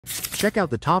Check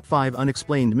out the top 5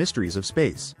 unexplained mysteries of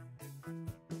space.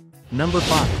 Number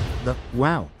 5. The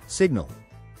wow signal.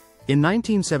 In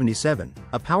 1977,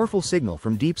 a powerful signal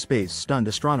from deep space stunned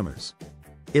astronomers.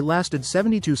 It lasted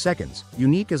 72 seconds,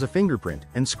 unique as a fingerprint,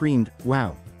 and screamed,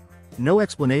 wow. No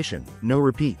explanation, no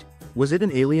repeat. Was it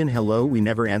an alien hello we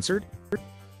never answered?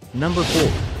 Number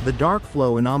 4. The dark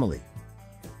flow anomaly.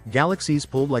 Galaxies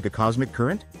pulled like a cosmic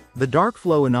current? The dark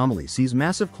flow anomaly sees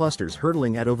massive clusters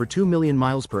hurtling at over 2 million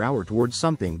miles per hour towards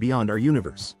something beyond our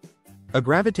universe. A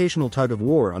gravitational tug of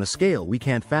war on a scale we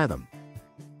can't fathom.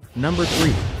 Number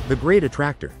 3. The Great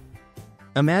Attractor.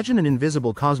 Imagine an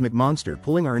invisible cosmic monster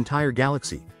pulling our entire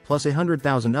galaxy, plus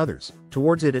 100,000 others,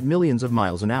 towards it at millions of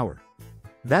miles an hour.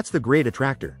 That's the Great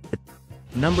Attractor.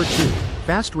 Number 2.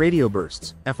 Fast radio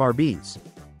bursts, FRBs.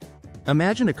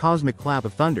 Imagine a cosmic clap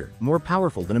of thunder, more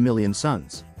powerful than a million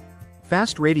suns.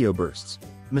 Fast radio bursts.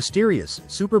 Mysterious,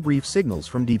 super brief signals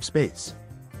from deep space.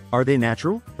 Are they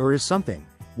natural, or is something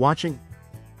watching?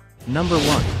 Number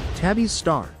 1. Tabby's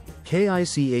star.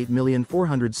 KIC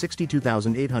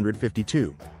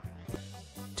 8,462,852.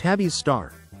 Tabby's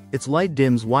star. Its light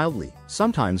dims wildly,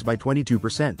 sometimes by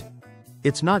 22%.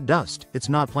 It's not dust, it's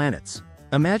not planets.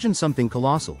 Imagine something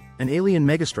colossal, an alien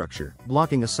megastructure,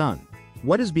 blocking a sun.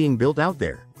 What is being built out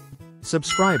there?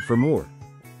 Subscribe for more.